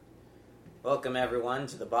Welcome everyone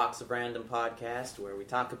to the Box of Random podcast, where we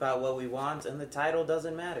talk about what we want and the title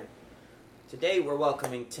doesn't matter. Today we're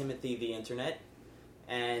welcoming Timothy the Internet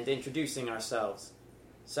and introducing ourselves.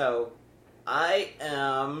 So, I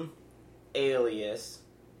am alias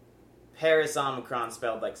Paris Omicron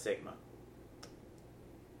spelled like Sigma.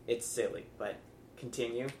 It's silly, but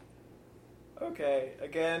continue. Okay,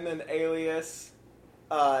 again, an alias,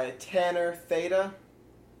 Tanner Theta.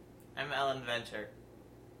 I'm Alan Venture.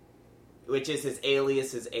 Which is his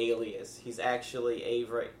alias. He's actually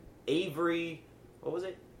Avery, what was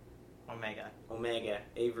it? Omega.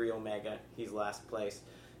 Avery Omega. He's last place.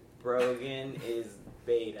 Brogan is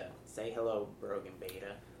Beta. Say hello, Brogan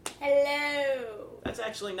Beta. Hello. That's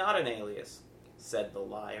actually not an alias, said the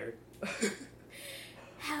liar.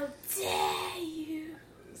 How dare you?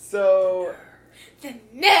 So, The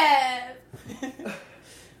nerve.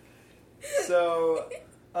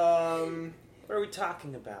 What are we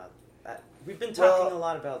talking about? We've been talking a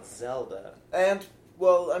lot about Zelda. and,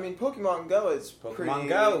 well, I mean, Pokemon Go is Pokemon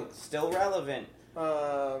Go, still relevant.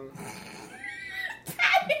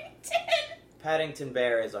 Paddington. Paddington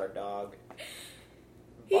Bear is our dog,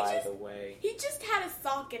 by the way. He just had a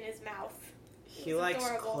sock in his mouth. He It's likes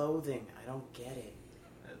adorable. clothing. I don't get it.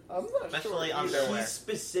 I'm not Especially sure. underwear. He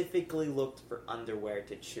specifically looked for underwear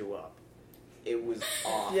to chew up. It was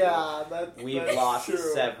awful. Yeah, We've that's lost true.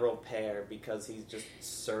 several pair because he just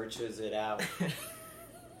searches it out.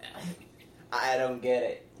 I don't get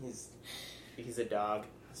it. He's a dog,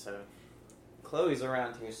 so Chloe's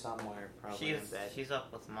around here somewhere, probably in bed. She's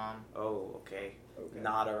up with Mom. Oh, okay. Okay.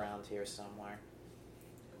 Not around here somewhere.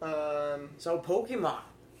 Um, So Pokemon.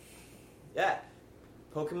 Yeah.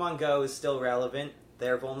 Pokemon Go is still relevant.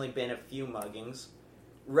 There have only been a few muggings.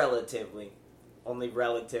 Relatively. Only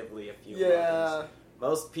relatively a few muggings. yeah.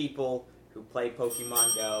 Most people who play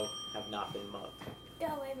Pokemon Go have not been mugged. Go,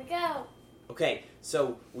 baby, go. Okay,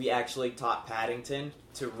 so we actually taught Paddington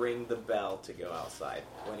to ring the bell to go outside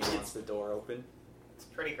when he wants the door open. It's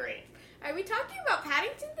pretty great. Are we talking about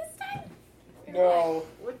Paddington this time? Or No,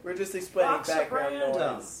 What? we're just explaining Box of background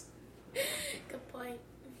random. noise. what? Good point.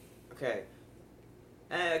 Okay.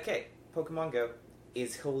 Okay, Pokemon Go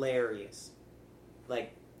is hilarious.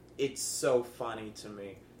 Like, it's so funny to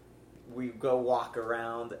me. We go walk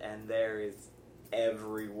around and there is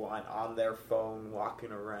everyone on their phone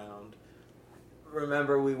walking around.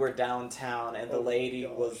 Remember we were downtown and the Oh my lady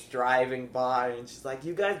gosh. was driving by and she's like,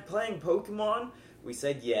 "You guys playing Pokemon?" We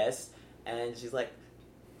said yes. And she's like,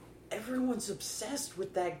 "Everyone's obsessed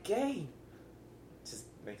with that game." Just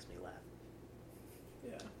makes me laugh.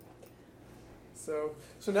 Yeah. So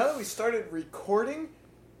now that we started recording,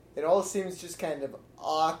 it all seems just kind of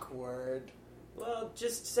awkward. Well,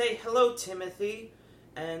 just say hello, Timothy,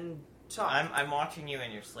 and talk. I'm watching you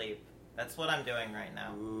in your sleep. That's what I'm doing right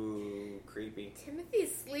now. Ooh, creepy.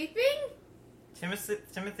 Timothy's sleeping?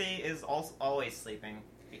 Timothy is also always sleeping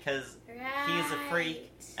because Right. he is a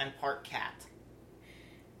freak and part cat.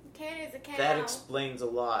 Tanner's a cow. That explains a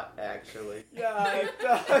lot, actually. Yeah, it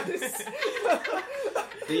does.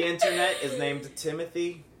 The internet is named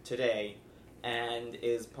Timothy today, and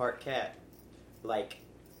is part cat. Like,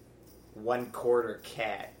 1/4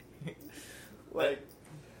 cat. Like,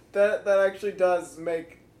 that actually does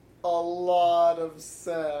make a lot of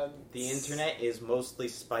sense. The internet is mostly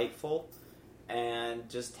spiteful, and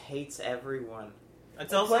just hates everyone.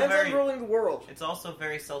 It's And also plans very on ruling the world. it's also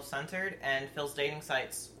very self-centered and fills dating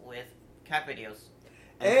sites with cat videos.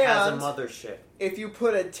 And has a And- mothership. If you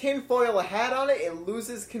put a tinfoil hat on it, it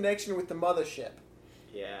loses connection with the mothership.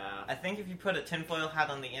 Yeah. I think if you put a tinfoil hat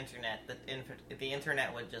on the internet, the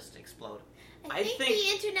internet would just explode. I think think- the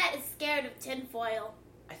internet is scared of tinfoil.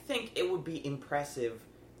 I think it would be impressive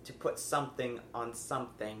to put something on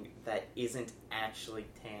something that isn't actually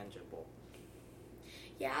tangible.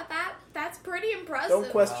 Yeah, that's pretty impressive.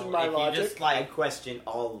 Don't question my if you logic. just I question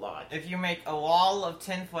all logic. If you make a wall of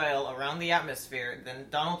tinfoil around the atmosphere, then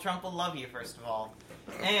Donald Trump will love you, first of all.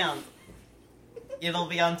 And it'll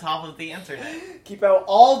be on top of the internet. Keep out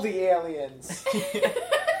all the aliens.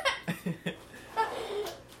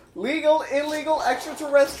 Legal, illegal,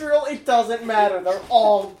 extraterrestrial, it doesn't matter. They're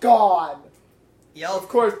all gone. Yep. Of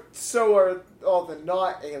course, so are all the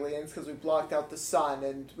not aliens, because we blocked out the sun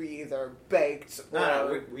and we either baked or Nah,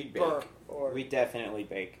 we bake. burnt or We definitely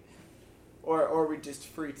bake. or we just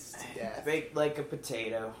freeze to death. Bake like a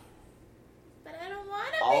potato. But I don't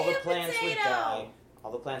want to All be the a plants potato. would die.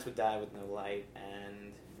 All the plants would die with no light,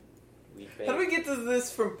 and we bake. How do we get to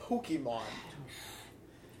this from Pokemon?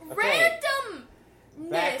 Okay. Random.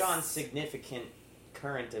 Back on significant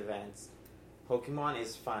current events. Pokemon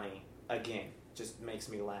is funny. Again, just makes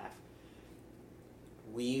me laugh.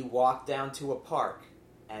 we walked down to a park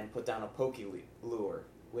and put down a poke lure,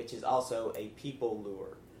 which is also a people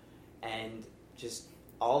lure. And just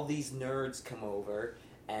all these nerds come over,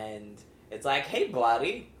 and it's like, hey,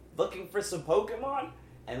 buddy, looking for some Pokemon?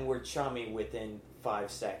 And we're chummy within 5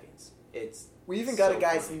 seconds. We even got so a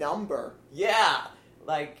guy's funny. number. Yeah,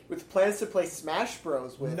 like, With plans to play Smash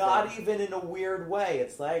Bros. With not him. even in a weird way.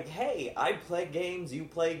 It's like, hey, I play games, you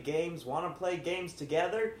play games, want to play games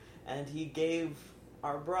together? And he gave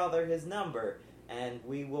our brother his number, and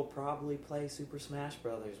we will probably play Super Smash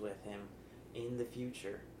Brothers with him in the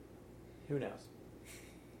future. Who knows?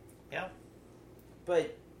 Yeah.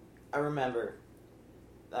 But I remember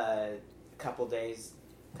a couple days?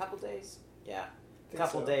 Yeah. A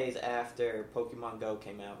couple days after Pokemon Go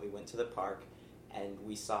came out, we went to the park, and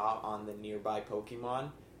we saw on the nearby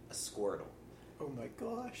Pokemon a Squirtle. Oh my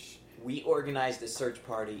gosh. We organized a search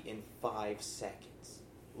party in 5 seconds.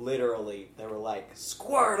 Literally, they were like,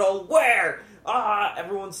 Squirtle, where?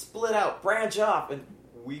 Everyone split out, branch off, and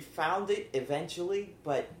we found it eventually,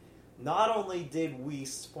 but not only did we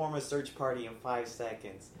form a search party in 5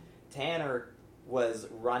 seconds, Tanner was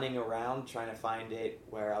running around trying to find it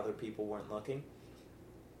where other people weren't looking,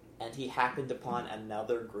 and he happened upon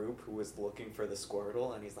another group who was looking for the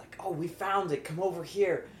Squirtle, and he's like, oh, we found it, come over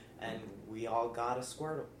here, and we all got a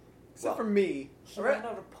Squirtle. Except for me. He ran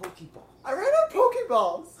out of Pokeballs. I ran out of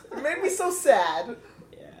Pokeballs. It made me so sad.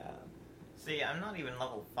 Yeah. See, I'm not even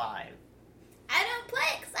level 5. I don't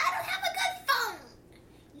play because I don't have a good phone.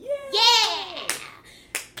 Yeah!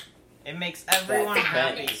 Yeah! It makes everyone That's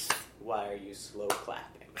happy. nice. Why are you slow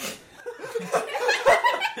clapping?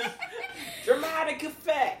 Dramatic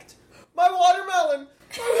effect! My watermelon.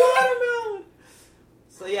 My watermelon!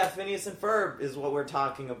 So yeah, Phineas and Ferb is what we're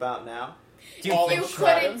talking about now. Dude, All You of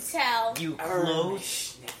couldn't Shredder's. tell. you Err,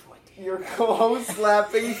 close. Sniffwood. Your close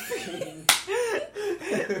slapping fiend.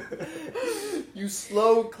 You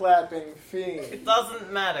slow clapping fiend. It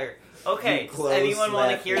doesn't matter. Okay, You does close anyone want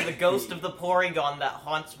to left hear the ghost feet. of the Porygon that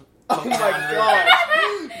haunts Oh Pokemon my Red?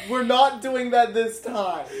 god. We're not doing that this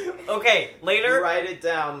time. Okay, later, Write it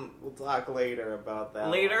down. We'll talk later about that.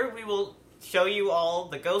 later we will show you all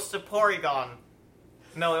the ghost of Porygon.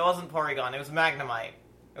 No, it wasn't Porygon. It was Magnemite.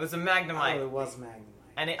 It was a Magnemite, Oh, it was Magnemite.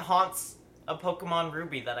 and it haunts a Pokemon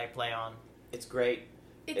Ruby that I play on. It's great.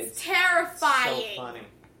 It's So terrifying. funny.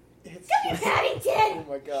 It's Come just- here, Paddington! Oh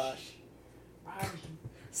my gosh.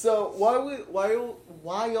 So while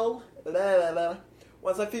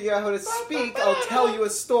once I figure out how to speak, I'll tell you a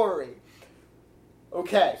story.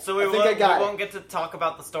 Okay. So we I think I got won't get to talk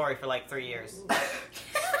about the story for like 3 years.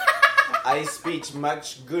 I speak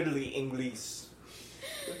much goodly English,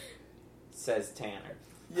 says Tanner. it.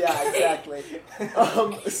 Yeah, exactly.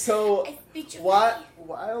 So I speak your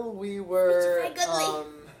while we were Which way,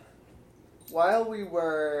 while we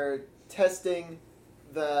were testing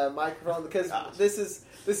the microphone, because Gosh. this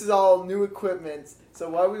is all new equipment. So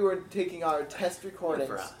while we were taking our test recordings,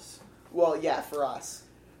 For us. well, yeah, for us.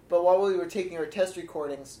 But while we were taking our test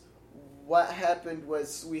recordings, what happened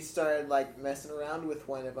was we started like messing around with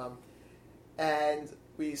one of them, and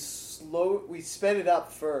we sped it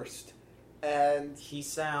up first, and He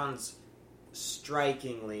sounds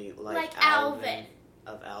strikingly Like Alvin Alvin.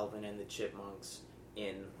 of Alvin and the Chipmunks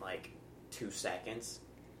in like 2 seconds.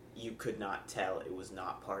 You could not tell it was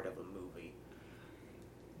not part of a movie.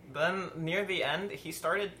 Then, near the end, he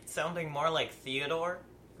started sounding more like Theodore,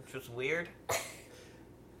 which was weird.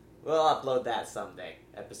 We'll upload that someday.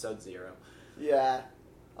 Episode 0. yeah,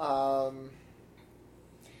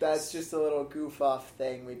 that's just a little goof off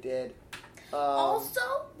thing we did. Also,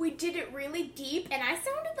 we did it really deep, and I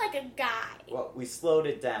sounded like a guy. Well, we slowed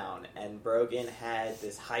it down, and Brogan had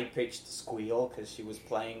this high-pitched squeal because she was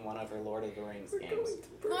playing one of her Lord of the Rings games.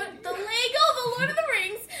 The Lord of the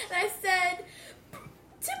Rings, and I said,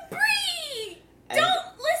 to Bree! And- Don't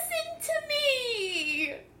listen to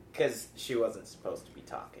me! Because she wasn't supposed to be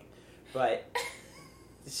talking. But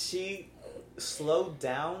she slowed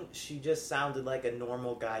down. She just sounded like a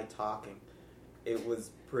normal guy talking. It was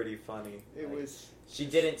pretty funny. It Like, was She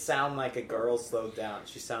didn't sound like a girl slowed down.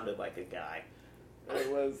 She sounded like a guy.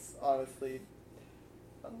 honestly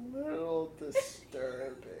a little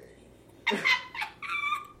disturbing.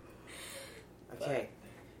 Okay.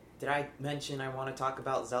 Did I mention I want to talk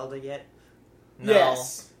about Zelda yet? No.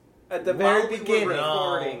 Yes, at the very While we were beginning.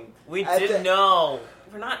 No. recording. We At didn't the- know.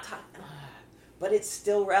 We're not talking... But it's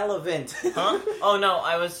still relevant. Huh? Oh no,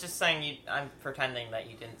 I was just saying I'm pretending that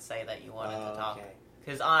you didn't say that you wanted to talk. Okay.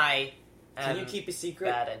 Because I Can am you keep a secret?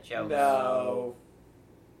 bad at jokes. No.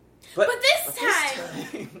 But this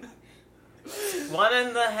time- time... 1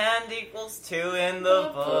 in the hand equals 2 in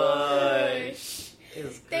the bush. It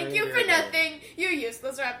was Thank you for greater than- nothing, you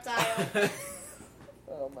useless reptile.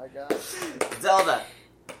 Oh my god. Zelda.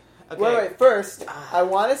 Okay. Wait, first, Ah. I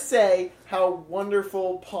want to say how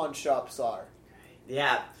wonderful pawn shops are.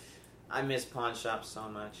 Yeah, I miss pawn shops so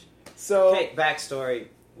much. So, Okay, backstory.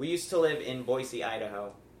 We used to live in Boise,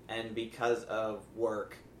 Idaho, and because of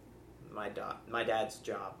work, my dad's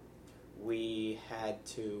job, we had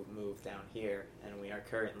to move down here, and we are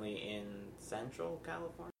currently in Central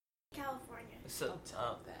California. California. So, Don't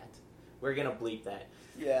tell that. We're gonna bleep that.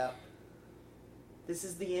 yeah. This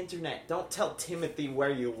is the internet. Don't tell Timothy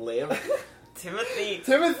where you live. Timothy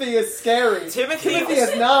Timothy is scary. Timothy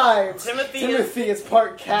is knives. Timothy is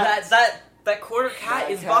part cat. that quarter cat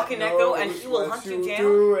That is cat Bakunego, knows and he will what hunt you to down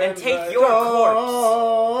do and take let your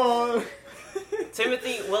corpse. go.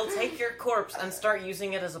 Timothy will take your corpse and start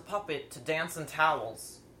using it as a puppet to dance in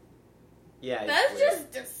towels. Yeah, That's it's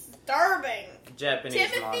weird. just disturbing. Japanese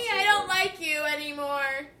Timothy, monsters I don't are like you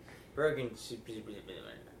anymore. broken.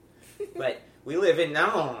 But we live in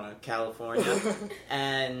California,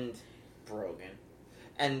 and broken,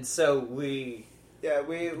 and so we Yeah,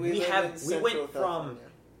 we went Central from California.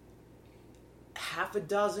 half a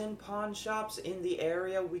dozen pawn shops in the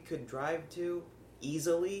area we could drive to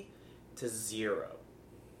easily to 0.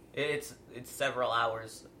 It's several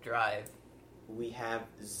hours drive. We have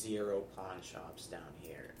 0 pawn shops down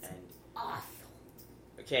here, and Awful.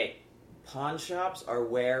 okay, pawn shops are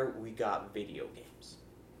where we got video games.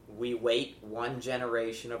 We wait one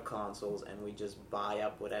generation of consoles and we just buy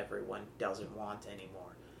up what everyone doesn't want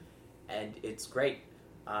anymore. And it's great.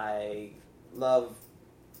 I love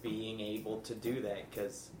being able to do that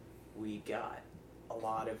because we got a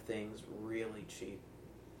lot of things really cheap.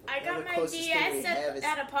 I Yeah, got the my closest thing we DS have is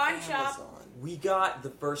at a pawn shop. Amazon. We got the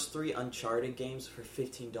first 3 Uncharted games for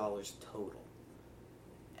 $15 total.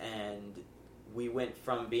 And we went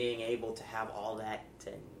from being able to have all that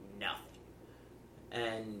to nothing.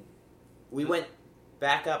 And we went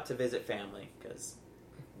back up to visit family because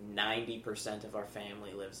 90% of our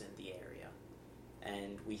family lives in the area.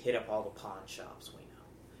 And we hit up all the pawn shops we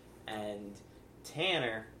know. And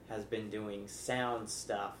Tanner has been doing sound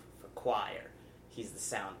stuff for choir. He's the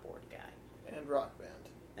soundboard guy And Rock Band.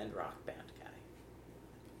 and rock band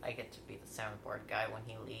guy. I get to be the soundboard guy when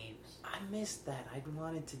he leaves. I missed that. I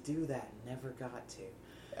wanted to do that, never got to.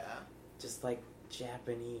 Yeah. Just like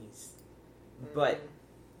Japanese. Mm-hmm. But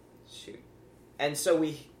shoot. And so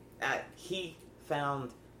he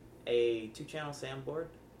found a 2-channel soundboard,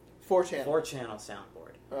 4-channel. 4-channel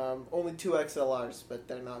soundboard. Only 2 XLRs, but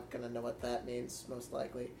they're not gonna know what that means, most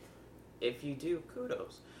likely. If you do,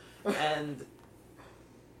 kudos. And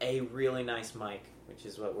a really nice mic, which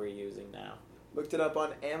is what we're using now. Looked it up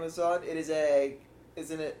on Amazon. It is an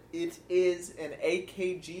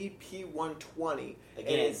AKG P120.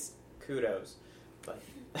 Again, kudos. But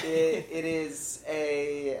It is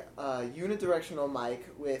a unidirectional mic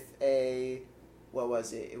with a, what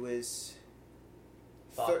was it? It was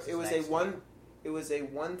Fox it is was next a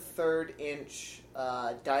 1/3 inch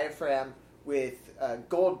diaphragm with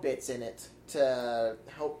gold bits in it to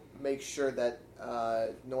help make sure that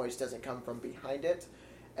noise doesn't come from behind it.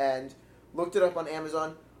 And looked it up on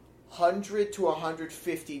Amazon, $100 to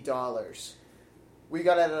 $150. We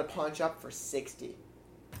got it at a pawn shop for $60.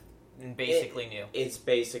 And basically new. it's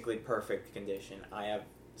basically perfect condition. I have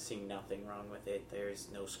seen nothing wrong with it. There's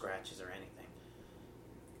no scratches or anything.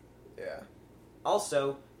 Yeah.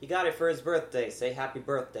 Also, he got it for his birthday. Say happy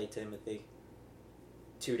birthday, Timothy.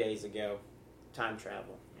 2 days ago. Time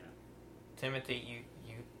travel, you know. Timothy,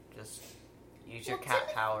 you just use your Well,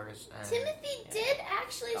 cat powers. And, Timothy yeah. did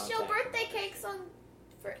actually show Contact birthday him. cakes on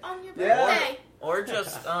your Yeah. birthday. Or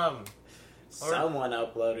just, Someone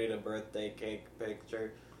uploaded a birthday cake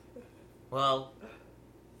picture. well,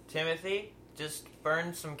 Timothy, just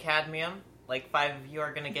burn some cadmium. Like 5 of you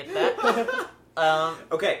are gonna get that.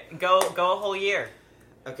 Okay, Go a whole year.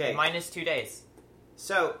 okay. Minus 2 days.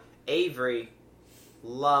 So, Avery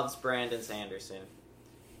loves Brandon Sanderson.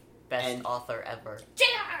 Best And- author ever.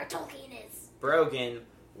 J.R.R. Tolkien is. Brogan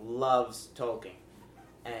loves Tolkien.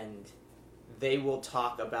 And they will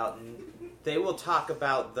talk about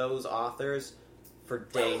those authors for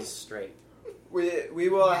days straight. We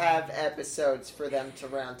will have episodes for them to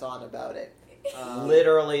rant on about it.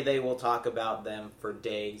 Literally, they will talk about them for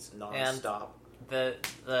days non-stop. The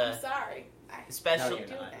I'm sorry. special, No, you're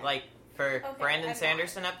not. like for Okay, Brandon I'm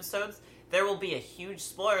Sanderson episodes, there will be a huge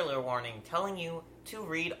spoiler warning telling you to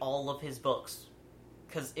read all of his books.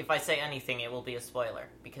 Because if I say anything, it will be a spoiler.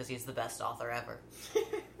 Because he's the best author ever.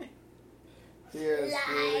 He is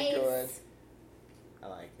really good. I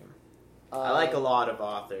like him. I like a lot of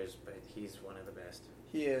authors, but he's one of the best.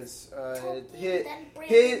 He is. Tolkien, then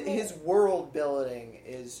Brandon His Moore. world building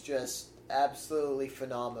is just absolutely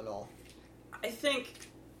phenomenal. I think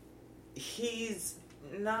he's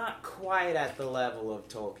not quite at the level of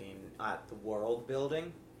Tolkien at the world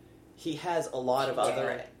building. He has a lot of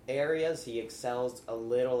other areas he excels a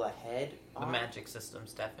little ahead The on. magic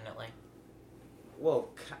systems, definitely. Well,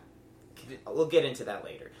 we'll get into that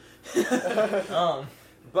later.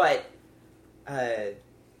 But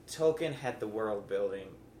Tolkien had the world building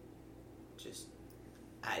just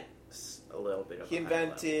at a little bit of He a high level.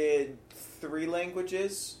 invented 3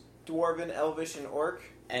 languages: Dwarven, Elvish, and Orc.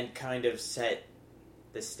 And kind of set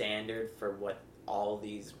the standard for what all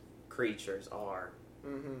these creatures are.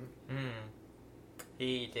 Mm-hmm.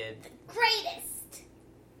 He did. Greatest.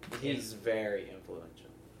 He's very influential.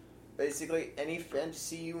 Basically, any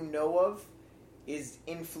fantasy you know of is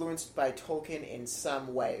influenced by Tolkien in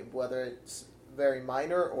some way, whether it's very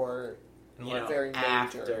minor or You know, very major.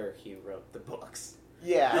 after he wrote the books.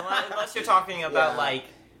 Yeah. Unless you're talking about, Yeah. like,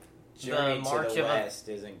 Journey the March to the of West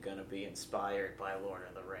isn't going to be inspired by Lord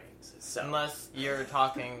of the Rings. So unless you're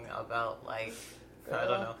talking about, like, I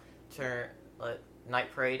don't know,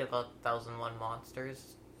 Night Parade of 1001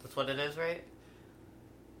 Monsters. That's what it is, right?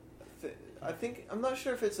 I think, I'm not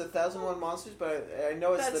sure if it's 1001 Monsters, but I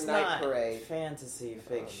know it's that's the Night not Parade. fantasy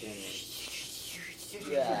fiction.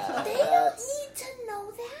 Yeah. They That's- don't need to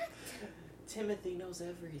know that. Timothy knows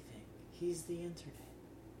everything. He's the internet.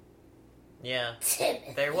 Yeah.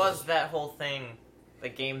 Timothy. There was that whole thing, the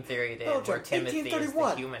game theory did, Belgium, where Timothy is the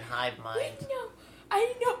 1831. human hive mind.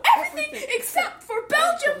 I know everything except for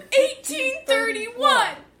Belgium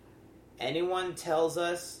 1831. Anyone tells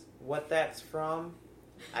us what that's from,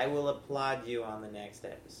 I will applaud you on the next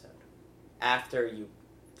episode. After you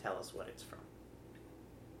tell us what it's from.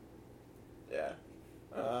 Yeah.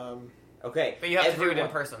 Okay. But you have to do it in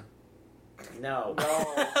everyone- person. No. No.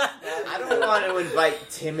 I don't want to invite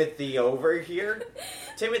Timothy over here.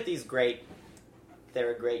 Timothy's great.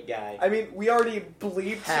 They're a great guy. I mean, we already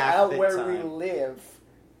bleeped Half out the where we time. live.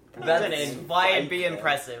 That's Even why it'd invite be him.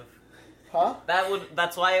 impressive. Huh?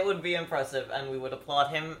 That's why it would be impressive, and we would applaud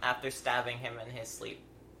him after stabbing him in his sleep.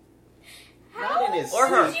 Not in his Or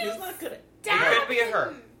her. sleep. He's not gonna. It could be a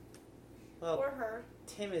her. Well, Or her.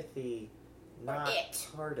 Timothy, Or not it.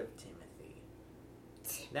 part of Timothy.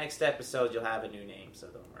 Next episode, you'll have a new name, so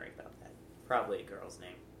don't worry about that. Probably a girl's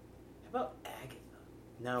name. How about Agatha?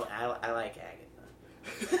 No, I like Agatha.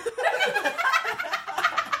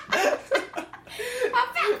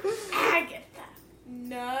 How about Agatha?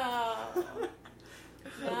 No.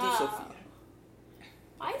 I'll do Sophia.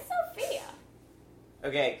 Why Sophia?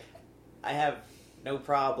 Okay, I have no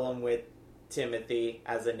problem with Timothy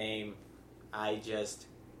as a name. I just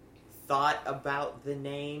thought about the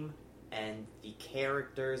name and the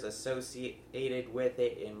characters associated with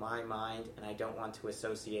it in my mind, and I don't want to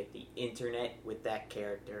associate the internet with that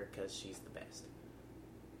character because she's the best.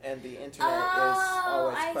 And the internet is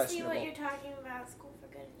always I see questionable. what you're talking about. School for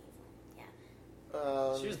Good and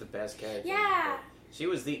Evil. She was the best character. Yeah. She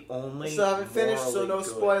was the only. Still haven't finished, so morally no good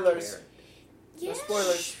spoilers. character. Yeah. No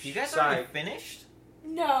spoilers. You guys Sorry. already finished?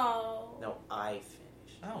 No. No, I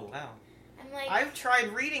finished. Oh, wow. I'm like. I've tried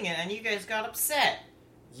reading it, and you guys got upset.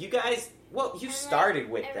 You guys, well, you I read- started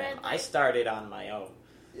with I them. read, I like- started on my own.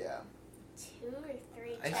 Yeah. 2 or 3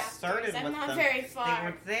 I chapters. started I'm with not them. very They far.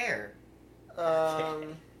 weren't there.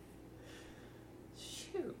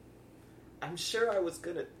 Shoot. I'm sure I was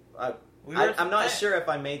gonna. We were I'm not at- sure if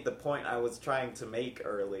I made the point I was trying to make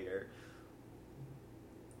earlier.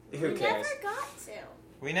 Who We cares? never got to.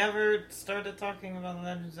 We never started talking about The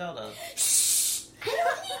Legend of Zelda. Shh! I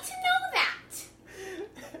don't need to know that.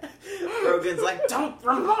 Rogan's like, don't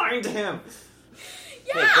remind him!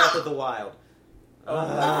 Yeah! Hey, Breath of the Wild. Oh my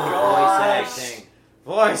Voice gosh. acting.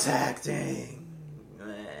 Voice acting.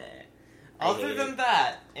 I Other hate than it.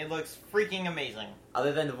 that, it looks freaking amazing.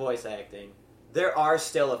 Other than the voice acting, there are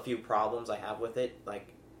still a few problems I have with it. Like,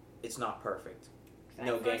 it's not perfect.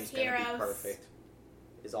 No Triforce game's gonna be Heroes. perfect.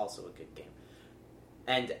 Is also a good game.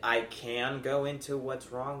 And I can go into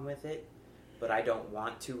what's wrong with it, but I don't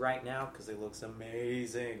want to right now because it looks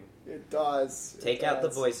amazing. It does. It Take out the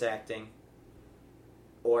does. voice acting.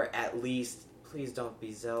 Or at least, please don't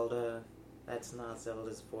be Zelda. That's not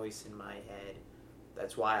Zelda's voice in my head.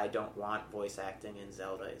 That's why I don't want voice acting in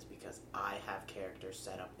Zelda, is because I have characters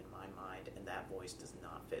set up in my mind, and that voice does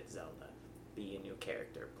not fit Zelda. Be a new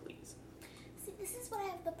character, please. See, this is what I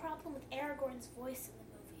have the problem with Aragorn's voice in the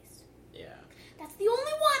movies. Yeah. That's the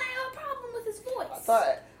only one I have a problem with his voice.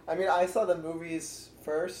 I saw the movies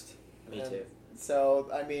first. Me and too. So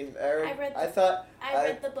I mean, I read I the- thought I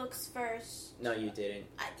read the books first. No, you didn't.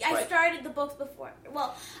 I Right. started the books before.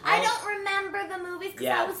 Well, I Well, don't remember the movies because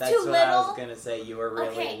Yeah, I was that's too what I was little. gonna say. You were really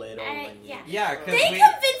Okay, little I- when you. yeah. Yeah, because They we.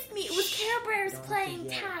 convinced me it was Shh, Care Bears don't playing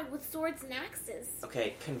yell. tag with swords and axes.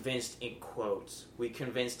 Okay, convinced in quotes. We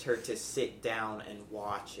convinced her to sit down and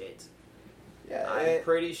watch it. yeah, I'm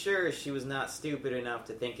pretty sure she was not stupid enough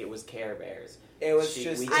to think it was Care Bears. it was we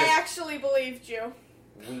just just- I actually believed you.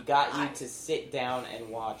 We got you to sit down and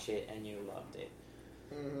watch it, and you loved it.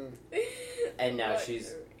 mhm. And now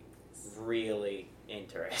she's really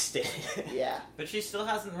interested. yeah. But she still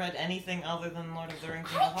hasn't read anything other than Lord of the Rings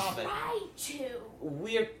and The I Hobbit. tried to.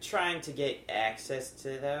 We're trying to get access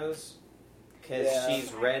to those because Yeah.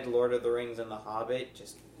 she's read Lord of the Rings and The Hobbit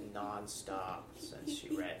just non-stop since she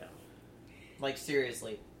read them. Like,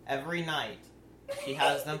 seriously, every night she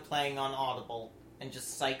has them playing on Audible and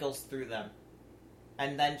just cycles through them.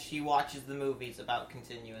 And then she watches the movies about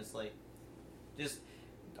continuously. Just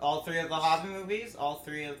all three of the Hobbit movies, all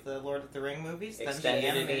three of the Lord of the Ring movies, then the Extended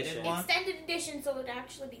animated edition. one. Extended edition, so it would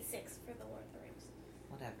actually be 6 for the Lord of the Rings.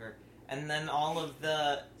 Whatever. And then all of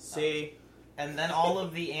the See, and then all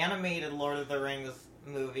of the animated Lord of the Rings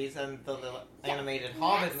movies and the Yeah, animated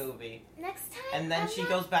Hobbit next- movie. Next time. And then I'm she not-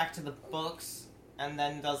 goes back to the books and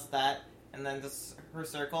then does that and then does her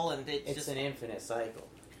circle and it's it's just an infinite cycle.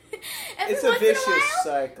 every It's a once vicious in a while,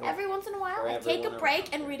 cycle. Every once in a while, For I take a everyone break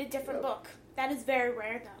around. and read a different Yep. book. That is very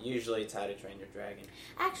rare, though. Usually it's How to Train Your Dragon.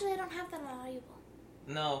 Actually, I don't have that on Audible.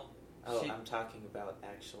 no. Oh, She- I'm talking about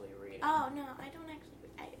actually reading. Oh no, I don't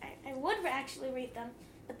actually. I would actually read them,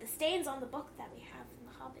 but the stains on the book that we have in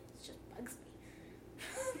The Hobbit just bugs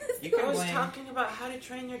me. You I can was blame- talking about How to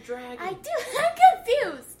Train Your Dragon. I do. I'm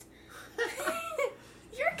confused.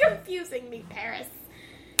 You're confusing me, Paris.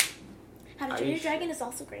 How to Are Train you Your sure? Dragon is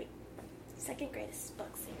also great. Second greatest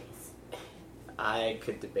book series. I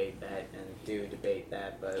could debate that and do debate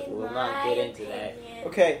that, but In we'll my not get into that. opinion.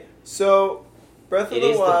 Okay, so Breath of It the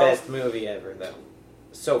is the Wild. best movie ever, though.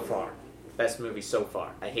 So far. Best movie so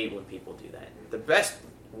far. I hate when people do that. The best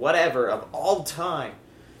whatever of all time.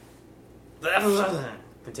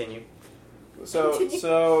 Continue.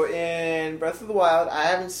 So in Breath of the Wild, I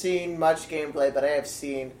haven't seen much gameplay, but I have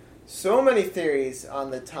seen so many theories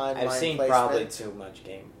on the timeline I've seen placement. probably too much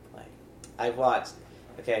gameplay. I've watched.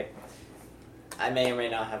 Okay, I may or may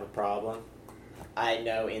not have a problem. I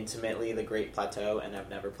know intimately the Great Plateau, and I've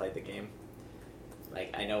never played the game.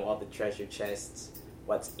 Like, I know all the treasure chests,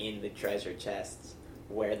 what's in the treasure chests,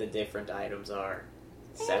 where the different items are,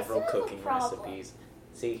 I several still have a cooking problem. recipes.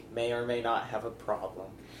 See, may or may not have a problem.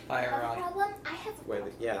 Fire Have a Rock. problem? I have a Where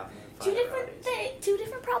problem. the, yeah, Two Fire different Rod is. two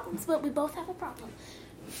different problems, but we both have a problem.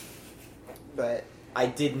 But I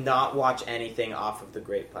did not watch anything off of the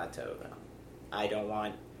Great Plateau, though. I don't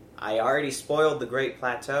want... I already spoiled the Great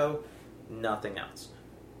Plateau. Nothing else.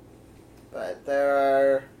 but there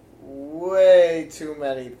are way too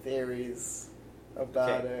many theories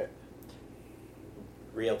about Okay. it.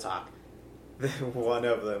 Real talk. One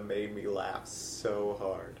of them made me laugh so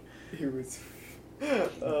hard. He was.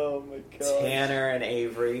 Oh my god. Tanner and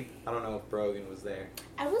Avery. I don't know if Brogan was there.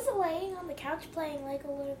 I was laying on the couch playing Lego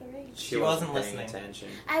Lord of the Rings. She wasn't paying listening. attention.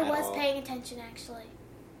 I at was all. paying attention, actually.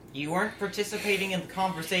 You weren't participating in the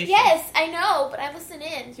conversation. Yes, I know, but I listened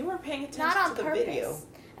in. You weren't paying attention Not on to the purpose. video.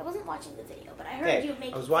 I wasn't watching the video, but I heard Okay, you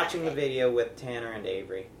making I was fun watching of the it. video with Tanner and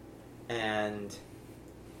Avery, and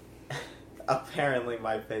apparently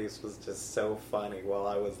my face was just so funny while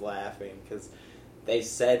I was laughing because they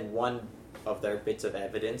said one of their bits of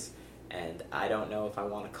evidence, and I don't know if I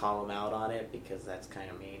want to call them out on it because that's kind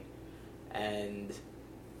of mean. And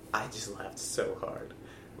I just laughed so hard,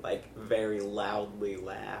 like very loudly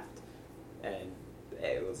laughed, and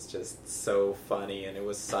it was just so funny, and it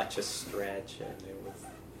was such a stretch, and it was.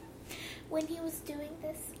 When he was doing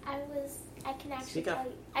this, I can actually Speak up. tell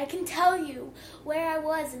you. I can tell you where I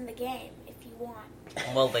was in the game if you want.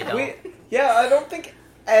 Well, they don't. Yeah, I don't think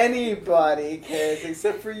anybody cares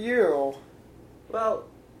except for you. Well,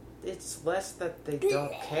 it's less that they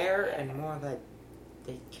don't care and more that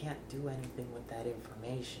they can't do anything with that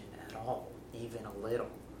information at all, even a little.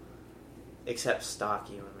 Except stalk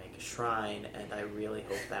you and make a shrine, and I really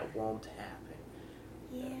hope that won't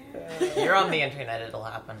happen. Yeah. You're on the internet, it'll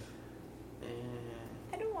happen. Eh,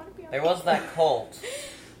 I don't want to be on There was that cult.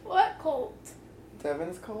 What cult?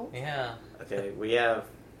 Devin's called? Yeah. okay, we have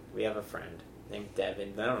a friend named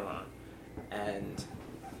Devin, and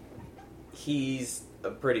he's a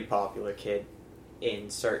pretty popular kid in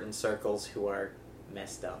certain circles who are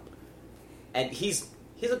messed up. And he's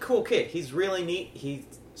a cool kid. He's really neat. He's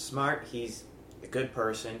smart. He's a good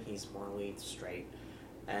person. He's morally straight.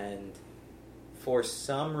 And for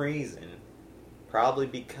some reason, probably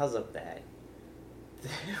because of that,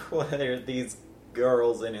 there are these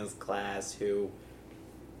girls in his class who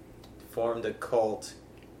formed a cult,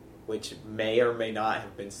 which may or may not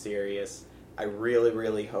have been serious. I really,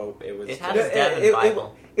 really hope it was. It just- has a Devin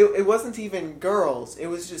Bible. It wasn't even girls. It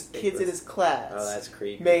was just kids in his class. Oh, that's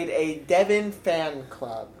creepy. Made a Devin fan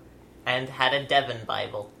club. And had a Devin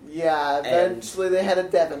Bible. Yeah, eventually they had a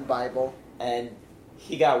Devin Bible. And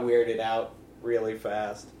he got weirded out really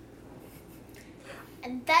fast.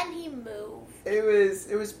 And then he moved.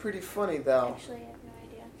 It was pretty funny though. Actually, I have no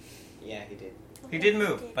idea. Yeah, he did. He did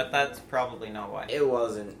move, but that's probably not why. It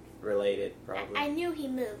wasn't related, probably. I knew he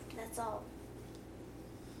moved, that's all.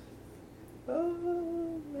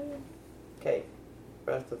 Oh, man. Okay,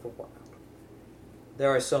 Breath of the Wild. There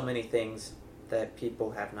are so many things that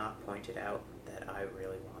people have not pointed out that I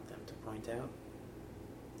really want them to point out.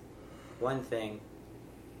 One thing,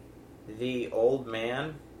 the old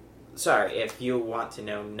man... Sorry, if you want to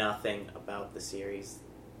know nothing about the series,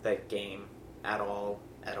 the game, at all,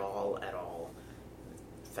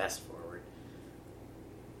 fast forward.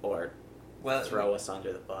 Or throw us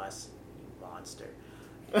under the bus, you monster.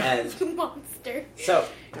 And Monster. so,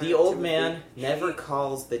 the old Timothy. man never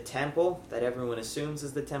calls the temple that everyone assumes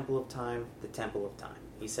is the Temple of Time, the Temple of Time.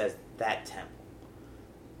 He says, that temple.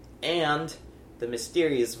 And the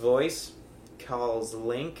mysterious voice calls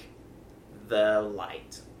Link the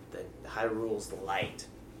light. The Hyrule's light.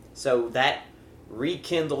 So that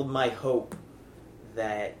rekindled my hope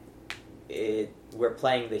that we're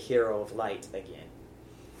playing the Hero of Light again.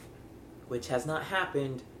 Which has not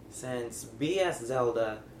happened since BS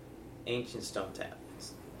Zelda Ancient Stone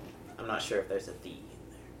Tablets. I'm not sure if there's a D in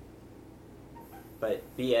there.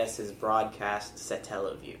 But BS is Broadcast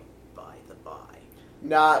Satellaview, by the by.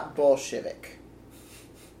 Not Bolshevik.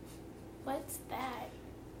 What's that?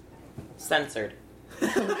 Censored.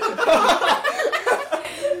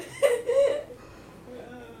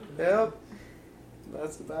 Yep.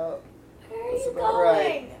 That's about. Where are That's you about going?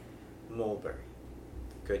 right. Mulberry.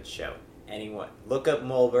 Good show. Anyone, look up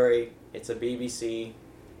Mulberry. It's a BBC.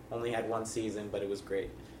 Only had one season, but it was great.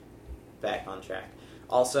 Back on track.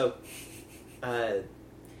 Also, Randomness.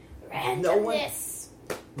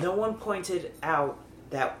 no one pointed out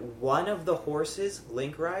that one of the horses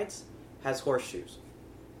Link rides has horseshoes.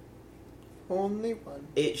 Only one.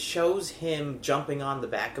 It shows him jumping on the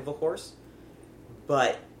back of a horse,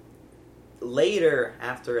 but later,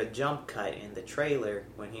 after a jump cut in the trailer,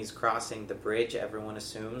 when he's crossing the bridge everyone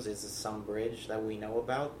assumes is some bridge that we know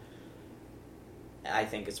about. I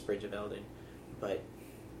think it's Bridge of Elden, but,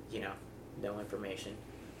 no information.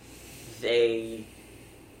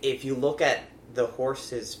 If you look at the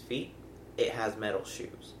horse's feet, it has metal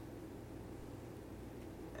shoes.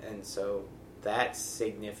 And so that's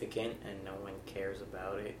significant, and no one cares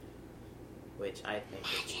about it, which I think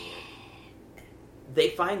is weird. They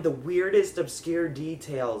find the weirdest obscure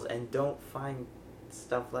details and don't find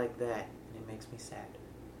stuff like that, and it makes me sad.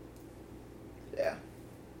 Yeah.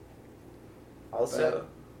 Also,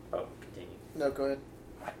 continue. No, go ahead.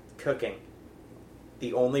 Cooking.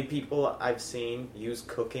 The only people I've seen use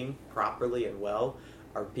cooking properly and well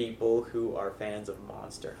are people who are fans of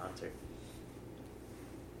Monster Hunter.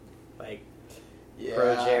 Like, Yeah.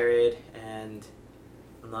 Pro Jared and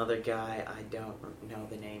another guy I don't know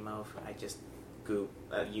the name of. I just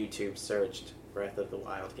YouTube searched Breath of the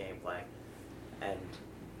Wild gameplay, and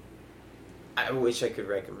I wish I could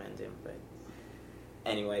recommend him, but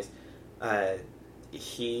anyways,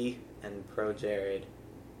 he and Pro Jared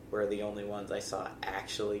were the only ones I saw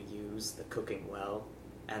actually use the cooking well,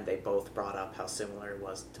 and they both brought up how similar it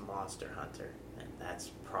was to Monster Hunter, and that's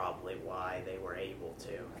probably why they were able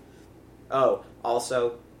to. Oh,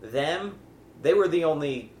 also, they were the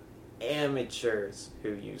only amateurs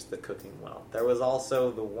who used the cooking well. There was also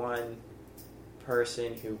the one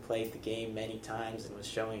person who played the game many times and was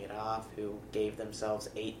showing it off, who gave themselves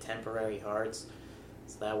 8 temporary hearts,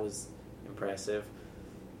 so that was impressive.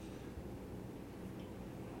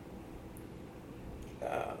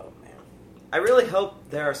 Oh, man. I really hope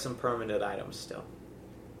there are some permanent items still.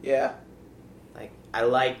 Yeah. Like, I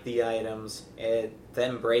like the items.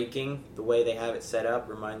 Them breaking, the way they have it set up,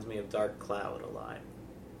 reminds me of Dark Cloud a lot.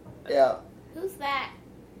 Yeah. Who's that?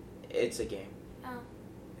 It's a game. Oh.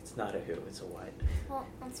 It's not a who, it's a what. Well,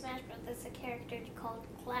 on Smash Bros. There's a character called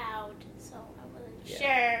Cloud, so I wasn't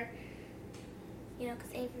Yeah. sure.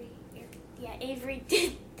 Because Avery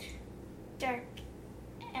did Dark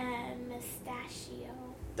Mustachio.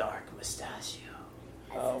 Dark Mustachio.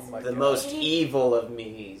 That's Oh his my The God. most evil of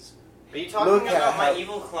me's. Are you talking Look about at my how-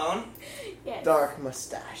 evil clone? Yes. Dark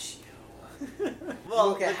Mustachio. Well,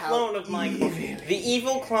 Look the at how clone of my clone. evil The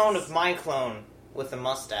evil clone of my clone with a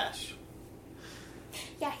mustache.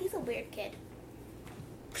 Yeah, he's a weird kid.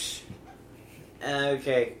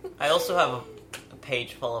 Okay. I also have a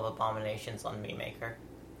page full of abominations on Meme Maker.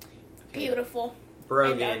 Beautiful.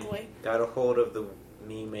 Brogan And ugly. got a hold of the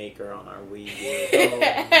Meme Maker on our Wii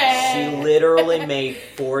U. She literally made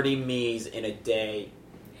 40 Miis in a day.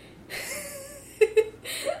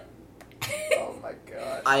 Oh my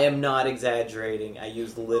god. I am not exaggerating. I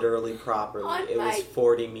used literally properly. On It was my-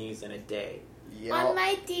 40 Miis in a day. On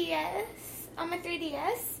my DS, on my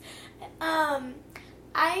 3DS,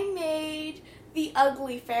 I made the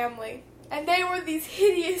ugly family, and they were these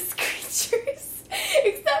hideous creatures,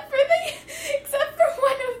 except for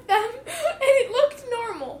one of them, and it looked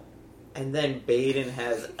normal. And then Baden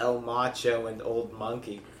has El Macho and Old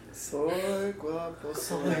Monkey. Soy guapo,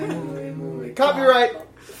 soy muy, muy. Copyright!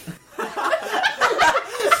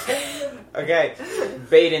 Okay,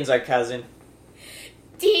 Baden's our cousin.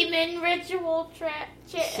 Demon ritual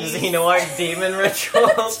chits. Xenoarch demon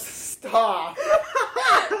rituals. Stop!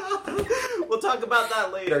 We'll talk about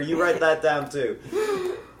that later. You write that down too.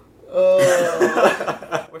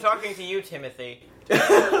 We're talking to you, Timothy.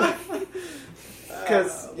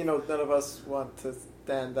 Because, none of us want to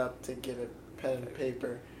stand up to get a pen and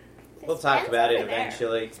paper. We'll talk about it Over there.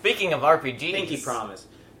 eventually. Speaking of RPGs, Pinky promise.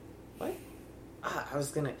 What? I was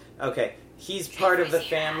gonna. Okay, he's part of the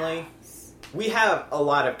family. We have a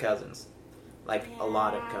lot of cousins, like a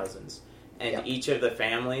lot of Yeah. cousins, and Yeah. each of the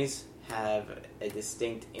families have a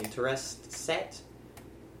distinct interest set,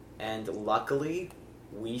 and luckily,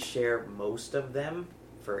 we share most of them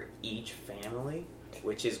for each family,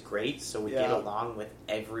 which is great. So we get Yeah. along with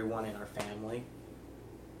everyone in our family.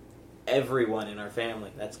 Everyone in our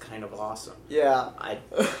family. That's kind of awesome. Yeah. I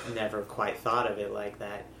never quite thought of it like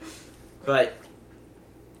that. But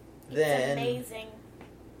It's then amazing.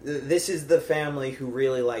 This is the family who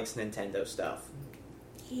really likes Nintendo stuff.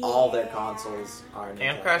 All their Yeah. consoles are Nintendo.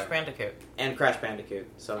 and Crash Bandicoot. And Crash Bandicoot.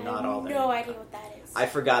 So I not have all their no idea what that is. I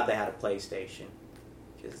forgot they had a PlayStation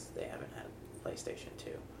because they haven't had a PlayStation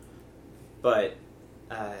 2. But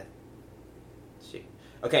shoot.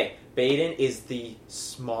 Okay, Baden is the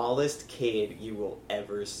smallest kid you will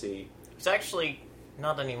ever see. He's actually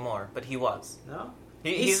not anymore, but he was. No?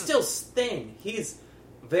 He's He's still thin. He's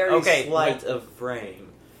very Okay, slight of frame.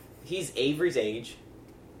 He's Avery's age.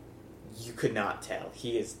 You could not tell.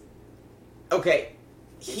 He is... Okay.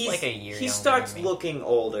 He's like a year He younger starts than me. looking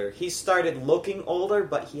older. He started looking older,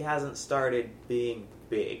 but he hasn't started being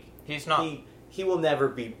big. He's not. He will never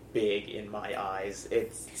be big in my eyes.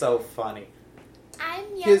 It's so funny. I'm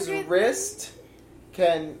younger His than- wrist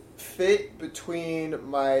can fit between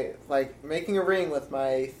my, making a ring with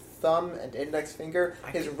my thumb and index finger.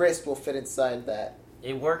 His wrist will fit inside that.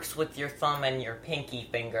 It works with your thumb and your pinky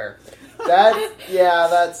finger.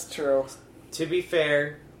 That's true. To be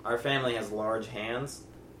fair, our family has large hands,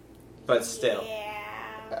 but still,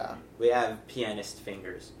 Yeah. we have pianist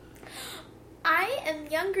fingers. I am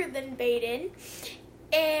younger than Baden,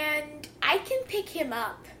 and I can pick him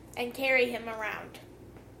up and carry him around.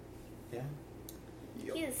 Yeah.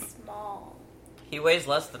 He is small. He weighs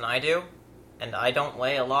less than I do, and I don't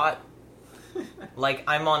weigh a lot. Like,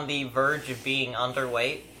 I'm on the verge of being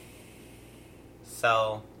underweight.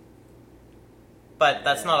 So... But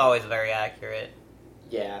that's not always very accurate,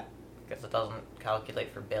 Yeah. because it doesn't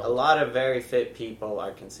calculate for build. A lot of very fit people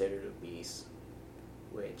are considered obese,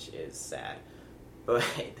 which is sad. But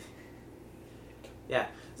yeah,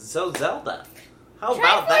 so Zelda, how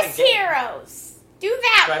about that Triforce game? Heroes. Do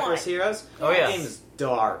that one. Triforce Heroes. Oh, That yeah. game is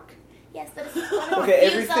dark. Yes, but it's one of Okay,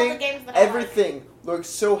 the few Zelda games that I everything looks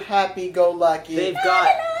so happy-go-lucky. They've like.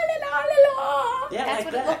 got Yeah, that's like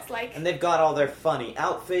what that. it looks like. And they've got all their funny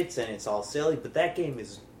outfits, and it's all silly. But that game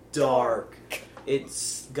is dark.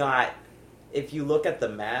 It's got. If you look at the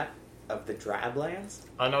map of the Drablands,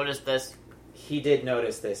 I noticed this. he did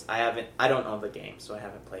notice this. I don't own the game, so I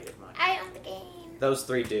haven't played it much. I own the game. Those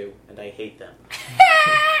three do, and I hate them.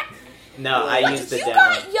 No, I But use the you demo.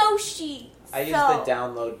 got Yoshi. I use so. the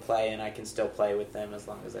download play, and I can still play with them as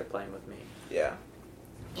long as they're playing with me. Yeah.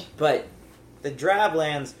 But the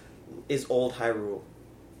Drablands is old Hyrule.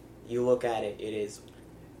 You look at it,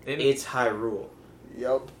 it's Hyrule.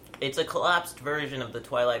 Yup. It's a collapsed version of the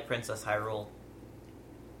Twilight Princess Hyrule.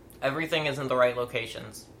 Everything is in the right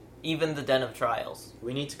locations. Even the Den of Trials.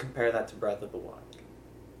 We need to compare that to Breath of the Wild.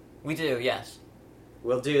 We do, yes.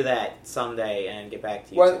 We'll do that someday and get back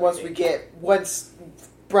to you. Once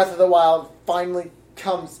Breath of the Wild finally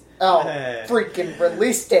comes out, freaking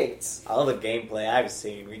release dates. All the gameplay I've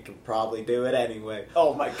seen, we can probably do it anyway.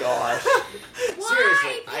 Oh my gosh.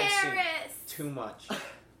 Seriously, Why, Paris? too much.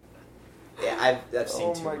 Yeah, I've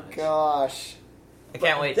seen too much. Oh my gosh. I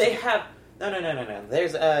can't wait. They have no.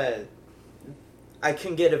 There's I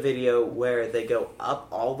can get a video where they go up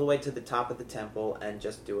all the way to the top of the temple and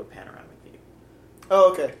just do a panoramic view.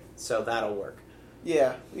 Oh, okay. So that'll work.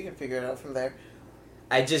 Yeah, we can figure it out from there.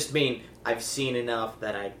 I just mean I've seen enough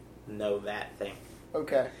that I know that thing.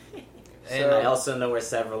 Okay. And I also know where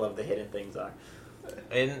several of the hidden things are.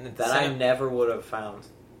 That I never would have found.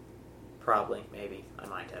 Probably, maybe. I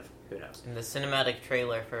might have. Who knows? In the cinematic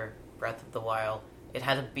trailer for Breath of the Wild, it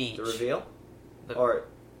had a beach. The reveal? The- Or,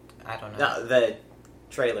 I don't know. no, the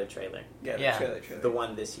trailer. Yeah, Yeah. Trailer. The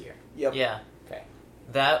one this year. Yep. Yeah. Okay.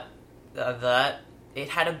 That it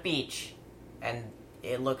had a beach, and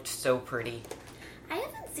it looked so pretty. I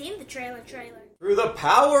haven't seen the trailer. Through the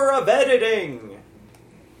power of editing!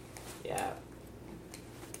 Yeah.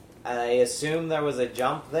 I assume there was a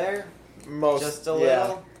jump there? Just a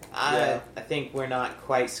little? Yeah. I think we're not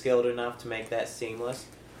quite skilled enough to make that seamless.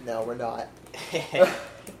 No, we're not.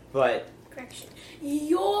 But, Correction.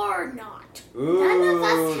 You're not. ooh, None of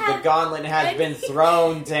us the have gauntlet has any- been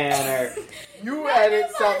thrown, Tanner. You None edit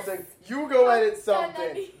of us something. You go edit done something.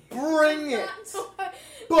 any- Bring it.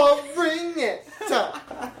 Bring it.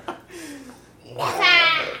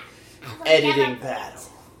 Editing battle.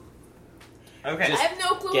 Okay. I Just have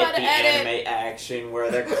no clue Get how the to edit. anime action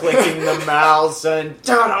where they're clicking the mouse and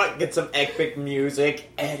get some epic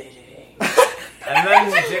music. Editing. And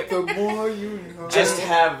then The more you know. Just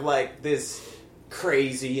have like this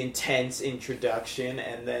crazy intense introduction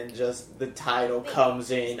and then just the title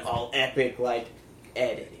comes in all epic like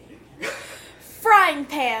editing. Frying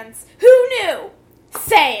pans. Who knew?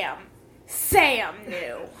 Sam. Sam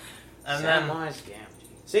knew. and then Samwise Gamgee.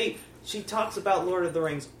 See, she talks about Lord of the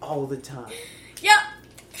Rings all the time. Yep.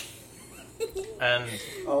 and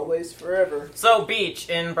Always, forever. so beach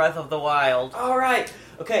in Breath of the Wild. All right.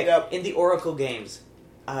 Okay. Yep. In the Oracle games,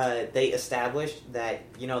 they established that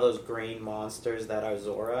those green monsters that are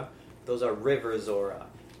Zora, those are River Zora,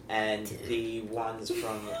 and the ones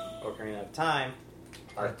from Ocarina of Time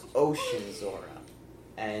are Ocean Zora,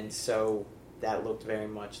 and so that looked very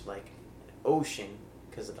much like an ocean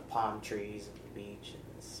because of the palm trees and the beach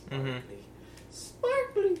and the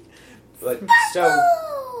sparkly. But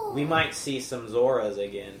so we might see some Zoras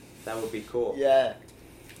again. That would be cool. Yeah.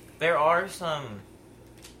 There are some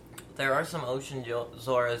ocean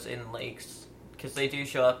Zoras in lakes because they do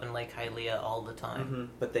show up in Lake Hylia all the time. Mm-hmm.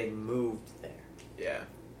 But they moved there. Yeah.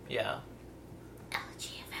 Yeah.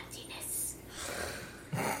 Elegy of emptiness.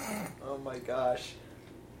 Oh my gosh.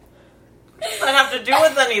 What does that have to do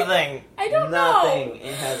with anything? I don't Nothing. know.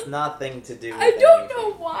 It has nothing to do with I don't anything.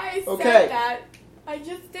 know why I said Okay. that. I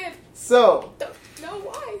just did. So, Don't know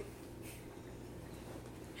why.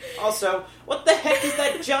 Also, what the heck is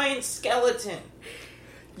that giant skeleton?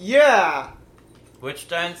 yeah. Which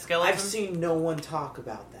giant skeleton? I've seen no one talk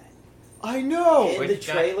about that. I know. In Which the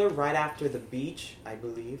gi- trailer, right after the beach, I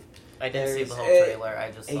believe, I didn't see there's the whole a- trailer.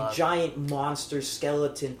 I just a saw. giant monster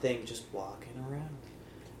skeleton thing just walking around.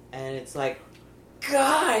 And it's like,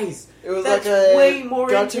 guys, It was that's like a way more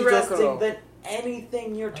Gachi interesting Dokuro. than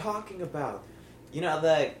anything you're talking about.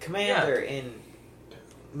 The commander in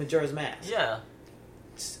Majora's Mask. Yeah.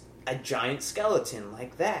 It's a giant skeleton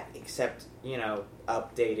like that, except,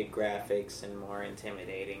 updated graphics and more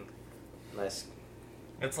intimidating. Less.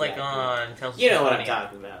 It's like Yeah, on Tales of You know what I'm Symphonia.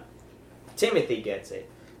 talking about. Timothy gets it.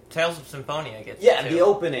 Tales of Symphonia gets Yeah, it the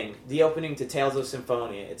too. opening to Tales of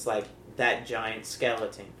Symphonia. It's like that giant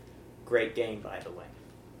skeleton. Great game, by the way.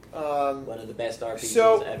 One of the best RPGs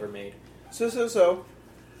So- ever made. So.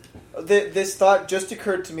 This thought just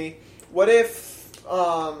occurred to me. What if,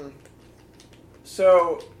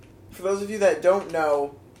 so, for those of you that don't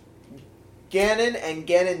know, Ganon and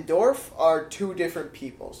Ganondorf are two different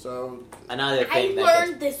people. So, Another I thing that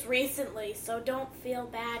learned this recently, so don't feel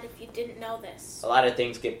bad if you didn't know this. a lot of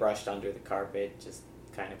things get brushed under the carpet, just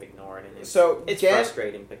kind of ignored, and it's Gan-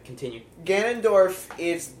 frustrating. But continue. Ganondorf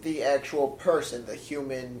is the actual person, the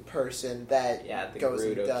human person that Yeah, the goes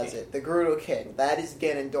and Gerudo does King. it. The Gerudo King. That is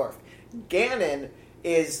Ganondorf. Ganon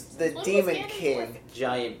is the What was Demon Ganondorf? King.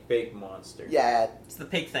 Giant big monster. Yeah, It's the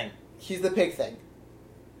pig thing. he's the pig thing.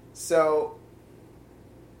 So,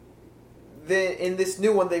 in this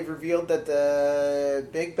new one, they've revealed that the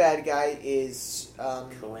big bad guy is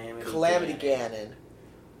Calamity Ganon.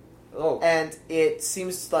 Oh, And it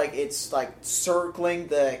seems like it's like circling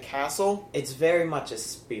the castle. it's very much a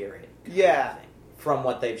spirit. kind Yeah. of thing. From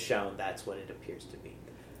what they've shown, that's what it appears to be.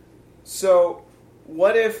 So,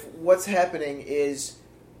 what if what's happening is,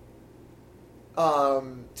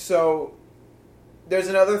 so there's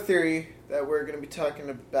another theory that we're going to be talking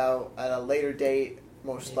about at a later date,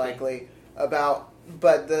 most Maybe. likely,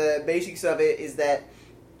 but the basics of it is that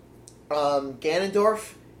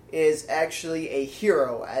Ganondorf is actually a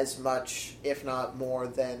hero as much, if not more,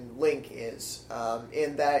 than Link is,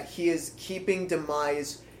 in that he is keeping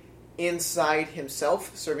Demise inside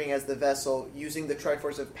himself, serving as the vessel, using the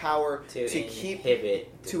Triforce of Power to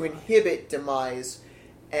inhibit Demise,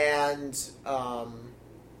 and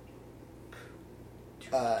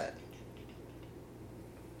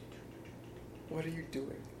what are you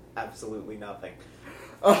doing? Absolutely nothing.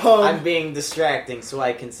 I'm I'm being distracting so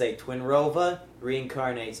I can say Twinrova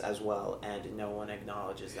reincarnates as well, and no one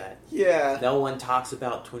acknowledges that. yeah. No one talks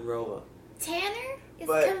about Twinrova. Tanner is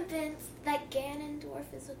But- convinced that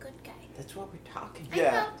Ganondorf is a good guy. That's what we're talking about. I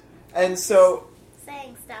Yeah. know, And so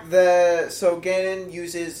saying stuff. Ganondorf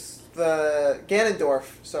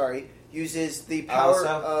uses the power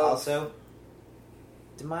Also,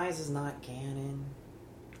 Demise is not Ganon.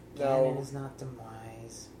 No. Ganon is not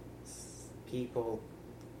Demise. People.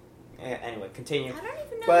 Anyway, continue. I don't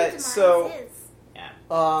even know But, who Demise so- is.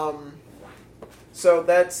 So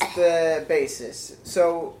that's the basis.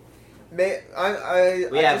 So, We I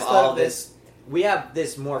have just all thought of this. We have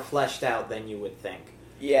this more fleshed out than you would think.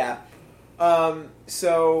 Yeah.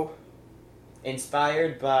 So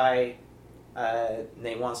Inspired by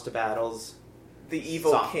Nate Wants to Battle's the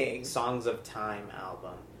Evil King. Songs of Time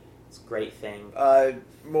album. It's a great thing.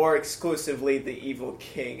 More exclusively, the Evil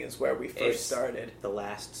King is where we first It's- started. The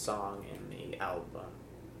last song in the album.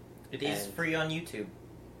 It is And- free on YouTube.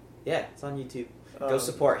 Yeah, it's on YouTube. Go Um,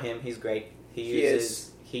 support him. He's great. He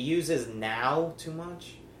He uses now too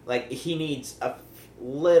much. Like, he needs a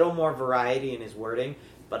little more variety in his wording.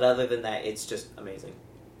 But other than that, it's just amazing.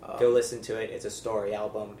 Go listen to it. It's a story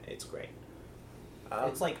album. It's great.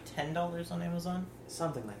 It's like $10 on Amazon.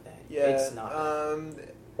 Something like that. Yeah. It's not.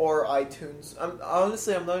 Or iTunes.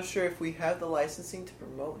 I'm not sure if we have the licensing to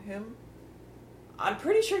promote him. I'm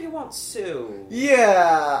pretty sure he won't sue.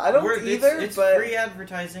 Yeah, I don't either. It's but free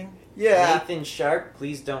advertising. yeah, Nathan Sharp,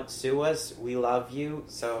 please don't sue us. We love you.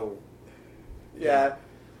 So, yeah,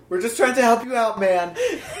 we're just trying to help you out, man.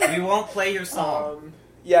 We won't play your song.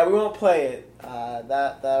 Yeah, we won't play it.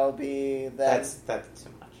 That'll be that. that's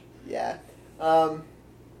too much. Yeah.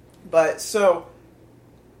 But so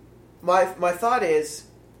my thought is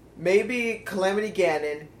maybe Calamity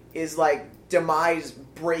Ganon is like Demise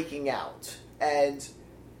breaking out, and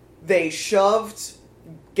they shoved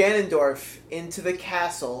Ganondorf into the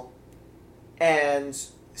castle and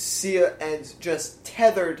just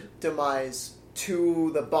tethered Demise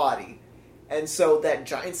to the body. And so that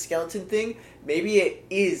giant skeleton thing, maybe it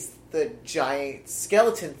is the giant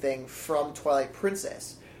skeleton thing from Twilight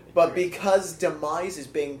Princess. But because Demise is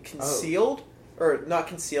being concealed, or not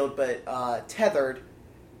concealed, but tethered,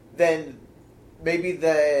 then maybe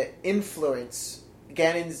the influence,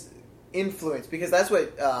 Ganon's influence, because that's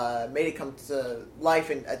what made it come to life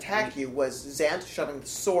and attack you, was Zant shoving the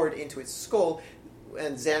sword into its skull,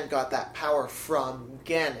 and Zant got that power from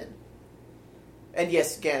Ganon. And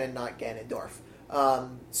yes, Ganon, not Ganondorf.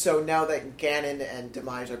 So now that Ganon and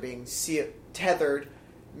Demise are being tethered,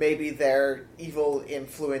 maybe their evil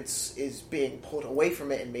influence is being pulled away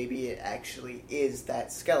from it, and maybe it actually is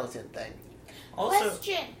that skeleton thing. Also,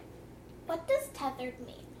 Question. What does tethered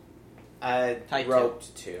mean? Tied to.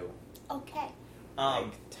 Roped to. Okay.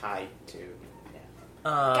 Like, tied to.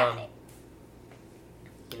 Got it.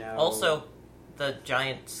 You know. Also, the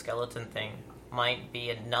giant skeleton thing might be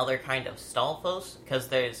another kind of Stalfos, because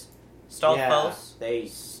there's Stalfos, they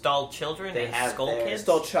Stall children, they and have Skull their Kids.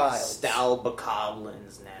 Stall Child.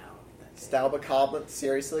 Stalbokoblins now. That's it. Stalbokoblin?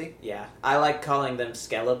 Seriously? Yeah, I like calling them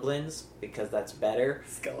Skeleblins because that's better.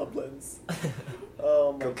 Skeleblins.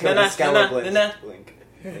 Oh my Go god. kill the Skeleblins. na-na. Link.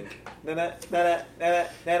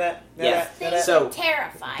 Yeah. They So, were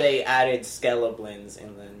terrified. They added Skeleblins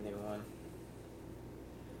in the new one.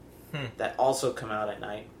 That also come out at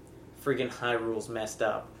night. Friggin' Hyrule's messed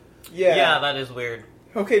up. Yeah, that is weird.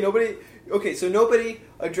 So nobody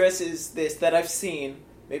addresses this that I've seen.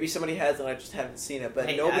 Maybe somebody has and I just haven't seen it, but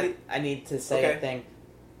Hey, nobody... I need to say Okay. a thing.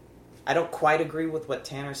 I don't quite agree with what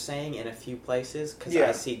Tanner's saying in a few places, because Yeah.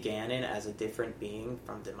 I see Ganon as a different being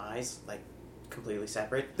from Demise, like, completely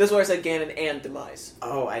separate. That's why I said Ganon and Demise.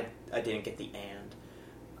 Oh, I didn't get the and.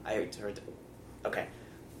 I heard... Okay.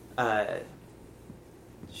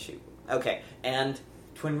 Shoot. Okay, and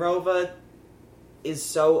Twinrova is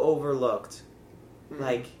so overlooked.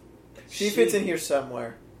 Like... She fits in here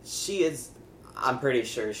somewhere. She is... I'm pretty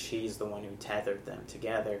sure she's the one who tethered them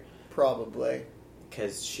together. Probably.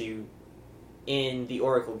 Because she... In the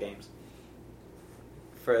Oracle games,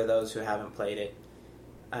 for those who haven't played it,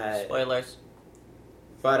 Spoilers.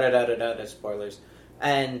 Spoilers.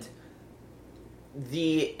 And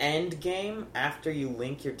the end game, after you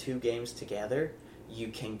link your two games together, you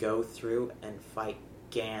can go through and fight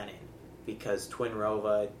Ganon, because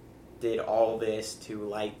Twinrova did all this to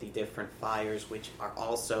light the different fires, which are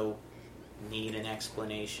also need an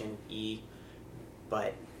explanation,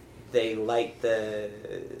 but they light the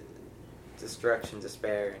destruction,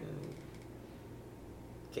 despair, and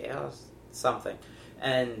chaos, something,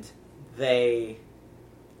 and they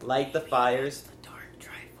light the fires. The Dark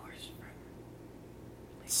Triforce from...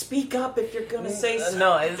 Speak up if you're gonna say something.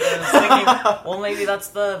 No, I was thinking, well, maybe that's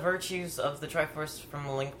the virtues of the Triforce from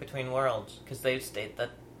A Link Between Worlds, because they state that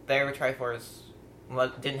their Triforce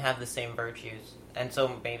didn't have the same virtues, and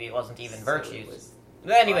so maybe it wasn't even virtues.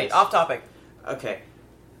 Anyway, off topic. Okay.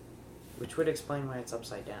 Which would explain why it's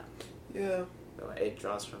upside down. Yeah. It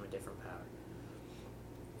draws from a different power.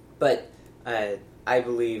 But I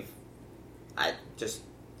believe, just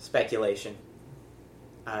speculation,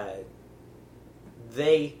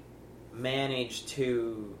 they managed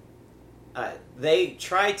to... they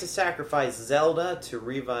tried to sacrifice Zelda to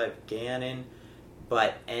revive Ganon,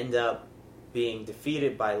 but end up being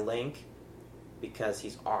defeated by Link because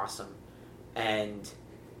he's awesome. And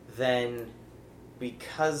then,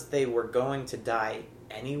 because they were going to die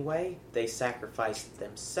anyway, they sacrificed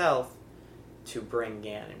themselves to bring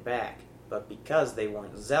Ganon back. But because they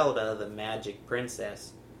weren't Zelda, the magic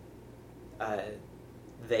princess,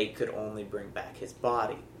 they could only bring back his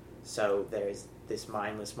body. So there's this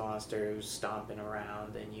mindless monster who's stomping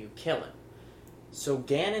around and you kill him. So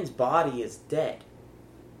Ganon's body is dead.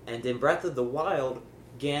 And in Breath of the Wild,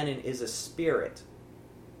 Ganon is a spirit.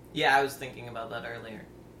 Yeah, I was thinking about that earlier.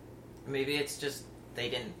 Maybe it's just he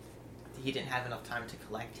didn't have enough time to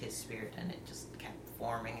collect his spirit, and it just kept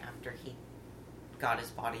forming after he got his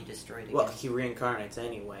body destroyed again. Well, he reincarnates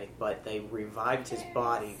anyway, but they revived his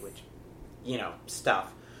body, which,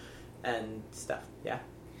 stuff. And stuff, yeah.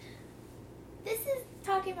 This is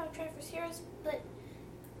talking about Triforce Heroes, but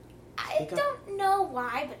I Speak up. don't know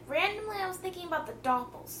why, but randomly I was thinking about the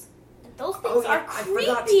Doppels. And those things are I creepy.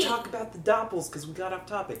 forgot to talk about the Doppels because we got off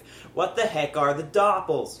topic. What the heck are the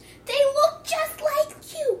Doppels? They look just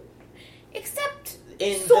like you, except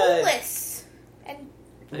In soulless and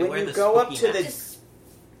They when wear you the go up spooky to the just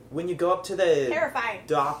when you go up to the terrifying.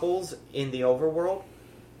 Doppels in the overworld,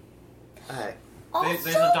 Also,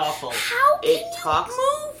 There's a Doppel. how can It you talks-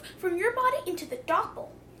 move from your body into the Doppel?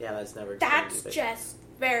 yeah, that's never explained That's either. just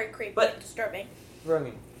very creepy But- and disturbing.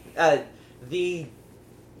 Rogan.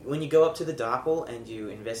 When you go up to the Doppel and you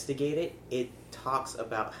investigate it, it talks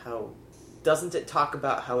about how... Doesn't it talk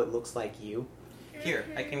about how it looks like you? Here,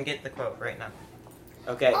 I can get the quote right now.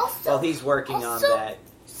 Okay, Also- well, he's working on also- that.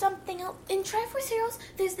 Something else. In Triforce Heroes,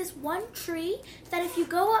 there's this one tree that if you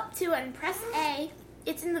go up to and press A,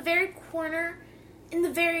 it's in the very corner, in the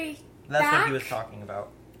very That's back. what he was talking about.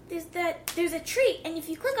 There's a tree, and if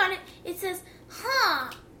you click on it, it says,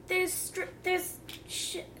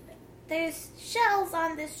 there's shells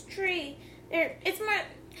on this tree. It's more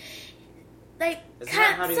like Isn't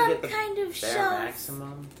that how do you some get the kind of Bare shells.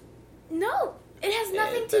 maximum? No, it has Yeah,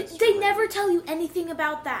 nothing that's to. They true. never tell you anything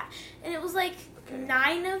about that, and it was like Okay.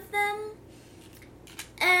 9 of them,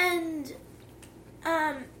 and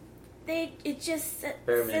it just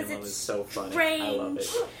Bare says minimum it's is so funny. strange. I love it.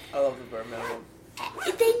 I love the bare minimum.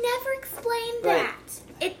 They never explained Right.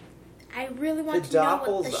 that. I really want The to know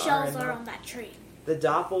what the Doppels shells are are not- on that tree. The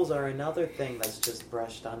Doppels are another thing that's just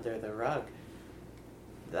brushed under the rug.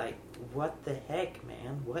 Like, what the heck,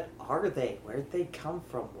 man? What are they? Where'd they come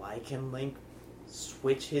from? Why can Link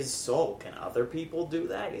switch his soul? Can other people do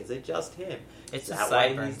that? Is it just him? It's Is the that why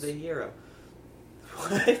he's sideburns. the hero?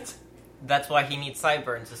 What? That's why he needs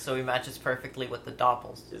sideburns, is so he matches perfectly with the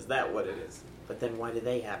Doppels. Is that what it is? But then why do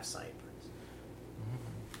they have sideburns?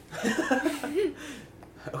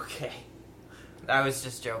 Okay. I was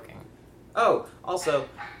just joking. Oh, also,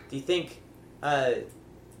 do you think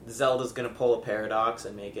Zelda's gonna pull a paradox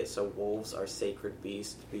and make it so wolves are sacred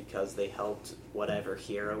beasts because they helped whatever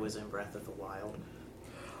hero is in Breath of the Wild?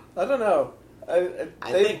 I don't know.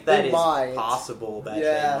 I think that is possible that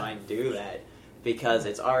Yeah. they might do that because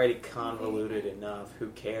it's already convoluted enough. Who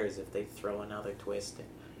cares if they throw another twist in?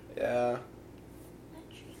 Yeah.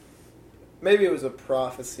 Maybe it was a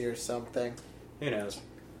prophecy or something. Who knows?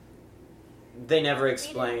 They never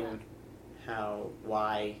explain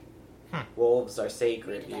why wolves are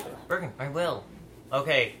sacred either. Brogan, I will.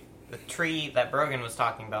 Okay, the tree that Brogan was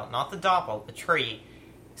talking about, not the Doppel, the tree,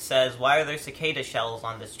 says, why are there cicada shells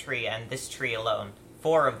on this tree and this tree alone?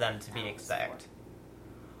 4 of them to be exact.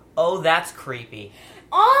 Oh, that's creepy.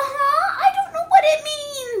 I don't know what it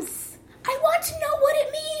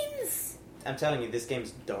telling you, this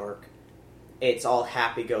game's dark. It's all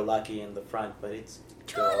happy-go-lucky in the front, but it's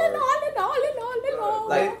dark.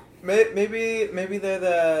 Like maybe they're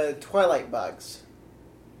the Twilight bugs.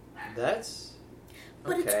 That's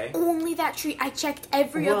But okay. it's only that tree. I checked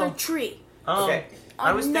every Well, other tree. Okay.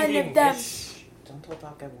 I was None thinking of them. Don't all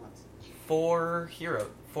talk at once. 4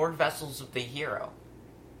 vessels of the hero.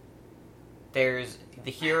 There's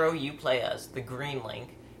the hero you play as, the green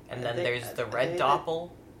Link, and then there's the red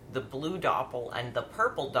Doppel, the blue Doppel, and the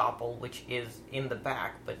purple Doppel, which is in the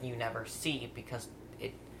back, but you never see because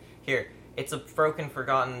it's a broken,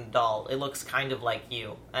 forgotten doll. It looks kind of like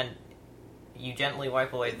you, and you gently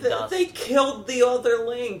wipe away the dust. They killed the other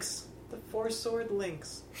links. The 4-sword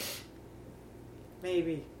links.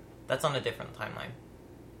 Maybe. That's on a different timeline.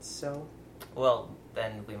 So? Well,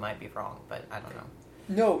 then we might be wrong, but I don't know.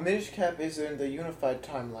 No, Minish Cap is in the unified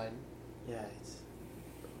timeline. Yeah, it's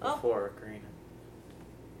Oh. before Ocarina.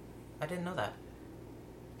 I didn't know that.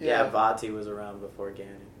 Yeah, Vati was around before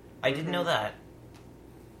Ganon. I didn't know that.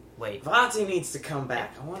 Wait, Vati needs to come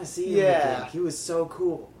back. I want to see him Yeah. again. He was so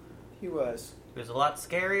cool. He was. it was a lot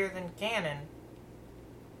scarier than Ganon.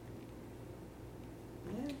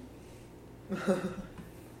 Yeah.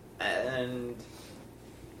 And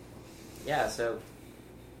yeah, so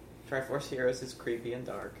Triforce Heroes is creepy and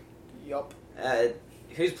dark. Yup.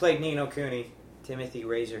 Who's played Ni no Kuni? Timothy,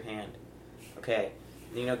 raise your hand. Okay,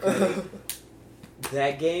 Ni no Kuni.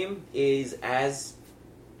 That game is as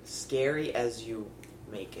scary as you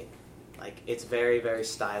make it. Like, it's very, very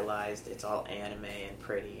stylized. It's all anime and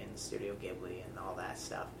pretty and Studio Ghibli and all that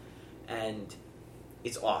stuff. And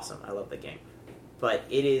it's awesome. I love the game. But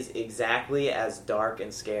it is exactly as dark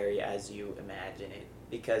and scary as you imagine it.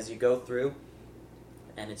 Because you go through,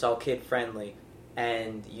 and it's all kid-friendly,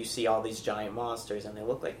 and you see all these giant monsters, and they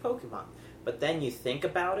look like Pokemon. But then you think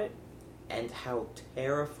about it, and how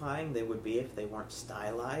terrifying they would be if they weren't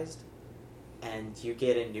stylized, and you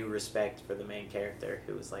get a new respect for the main character,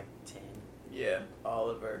 who was like 10. Yeah,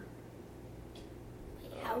 Oliver.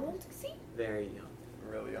 How old is he? Very young.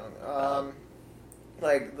 Really young.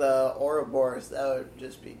 Like the Ouroboros, that would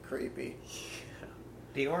just be creepy.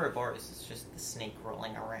 The Ouroboros is just the snake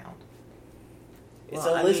rolling around. It's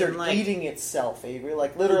Well, a I lizard mean, like- eating itself, Avery.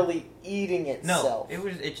 Like literally eating No, itself.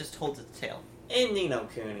 it just holds its tail. In Ni no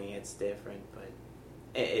Kuni, it's different, but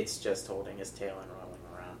it's just holding his tail and rolling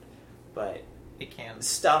around. But It can.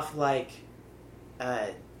 stuff like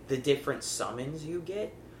the different summons you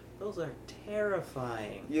get, those are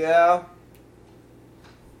terrifying. Yeah.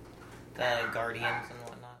 The guardians and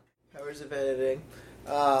whatnot. Powers of editing.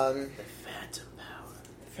 The Phantom power.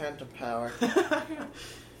 Phantom Power.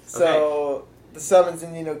 So the summons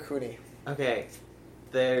in Ni no Kuni. Okay,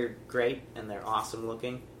 they're great and they're awesome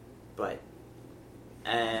looking,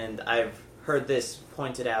 and I've heard this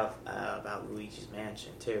pointed out about Luigi's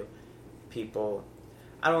Mansion too. People,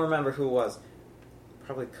 I don't remember who it was,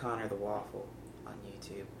 probably Connor the Waffle on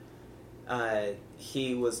YouTube.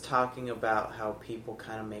 He was talking about how people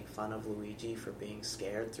kind of make fun of Luigi for being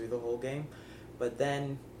scared through the whole game, but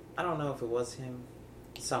then, I don't know if it was him,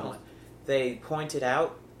 someone, they pointed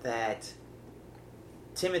out that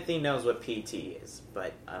Timothy knows what PT is,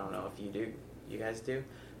 but I don't know if you do. You guys do?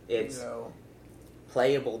 It's No.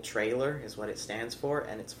 Playable Trailer is what it stands for,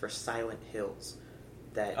 and it's for Silent Hills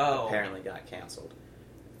that apparently got canceled.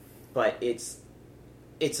 But it's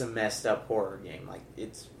a messed up horror game. Like,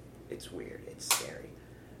 it's weird. It's scary.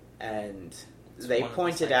 And It's they one of the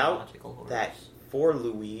pointed out psychological horrors. that for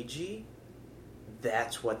Luigi,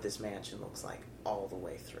 that's what this mansion looks like all the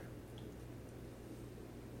way through.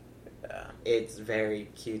 It's very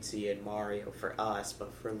cutesy and Mario for us,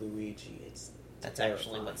 but for Luigi, That's terrifying.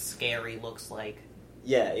 actually what scary looks like.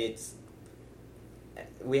 Yeah,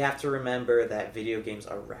 we have to remember that video games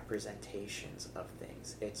are representations of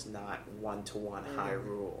things. It's not one-to-one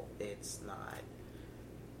Hyrule. It's not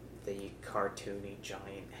the cartoony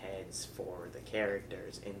giant heads for the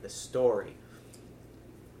characters in the story.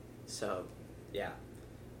 So, yeah,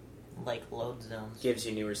 Like load zones. gives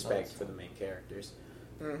you new respect for the main characters.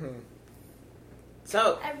 Mm-hmm.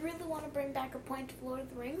 So, I really want to bring back a point of Lord of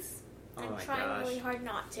the Rings. oh I'm my trying gosh. really hard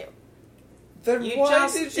not to. Then You why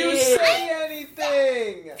just did you did. say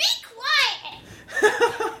anything? Be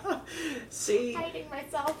quiet! See? Hiding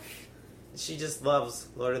myself. She just loves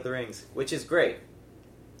Lord of the Rings, which is great,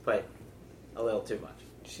 but a little too much.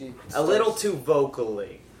 She A little too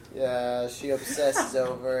vocally. Yeah, she obsesses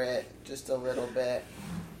over it just a little bit.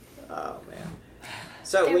 Oh man.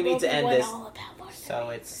 So There we will need to be end one this. all about Lord of the So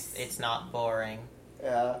Rings. it's not boring.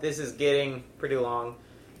 Yeah. This is getting pretty long,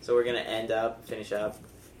 so we're gonna finish up,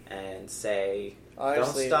 and say,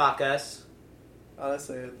 Honestly, don't stalk us.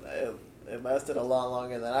 honestly, It lasted a lot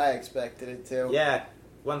longer than I expected it to. Yeah,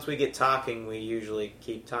 once we get talking, we usually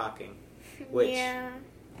keep talking, which Yeah.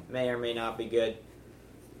 may or may not be good.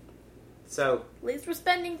 So, At least we're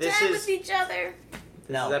spending This time is- with each other. this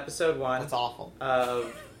No. is episode 1 That's awful.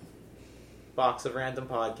 of Box of Random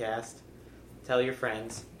Podcast. Tell your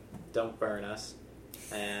friends, don't burn us,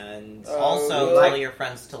 and Also, we tell like- your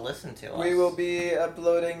friends to listen to us. We will be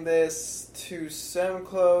uploading this to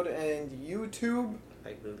SoundCloud and YouTube.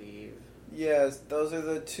 I believe, Yes, those are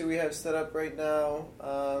the two we have set up right now.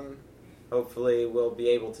 hopefully, we'll be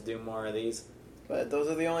able to do more of these. But those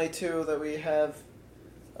are the only two that we have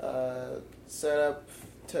set up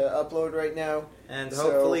to upload right now. And So-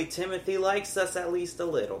 hopefully, Timothy likes us at least a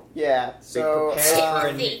little. Yeah, so prepared for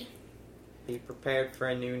a Timothy. Be prepared for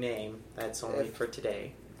a new name. That's only If- for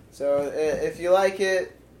today. if you like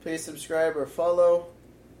it, please subscribe or follow,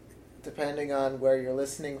 depending on where you're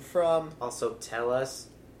listening from. Also, tell us,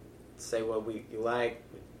 say what you like,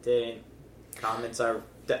 we didn't. Comments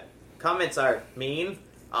are mean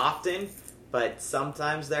often, but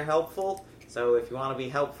sometimes they're helpful. So if you want to be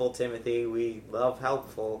helpful, Timothy, we love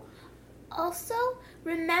helpful. Also,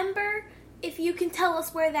 remember if you can tell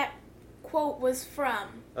us where that quote was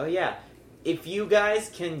from. Oh yeah, if you guys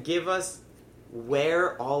can give us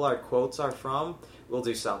where all our quotes are from, we'll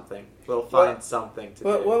do something. We'll find something to do.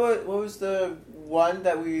 What was the one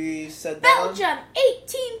that we said that on? Belgium,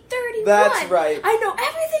 1831. That's right. I know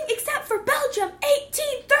everything except for Belgium,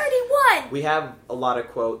 1831. We have a lot of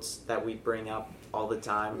quotes that we bring up all the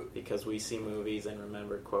time because we see movies and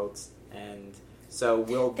remember quotes, and so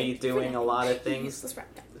we'll be Thank you for doing that a lot of things useless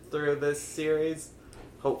rap guy. through this series,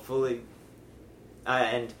 hopefully.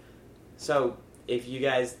 And so if you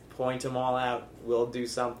guys point them all out, we'll do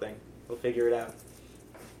something. We'll figure it out.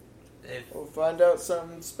 We'll find out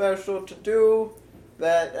something special to do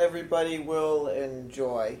that everybody will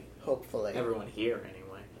enjoy, hopefully. Everyone here,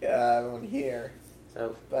 anyway. Yeah, everyone here.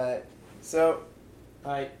 So, But,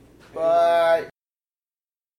 bye. bye.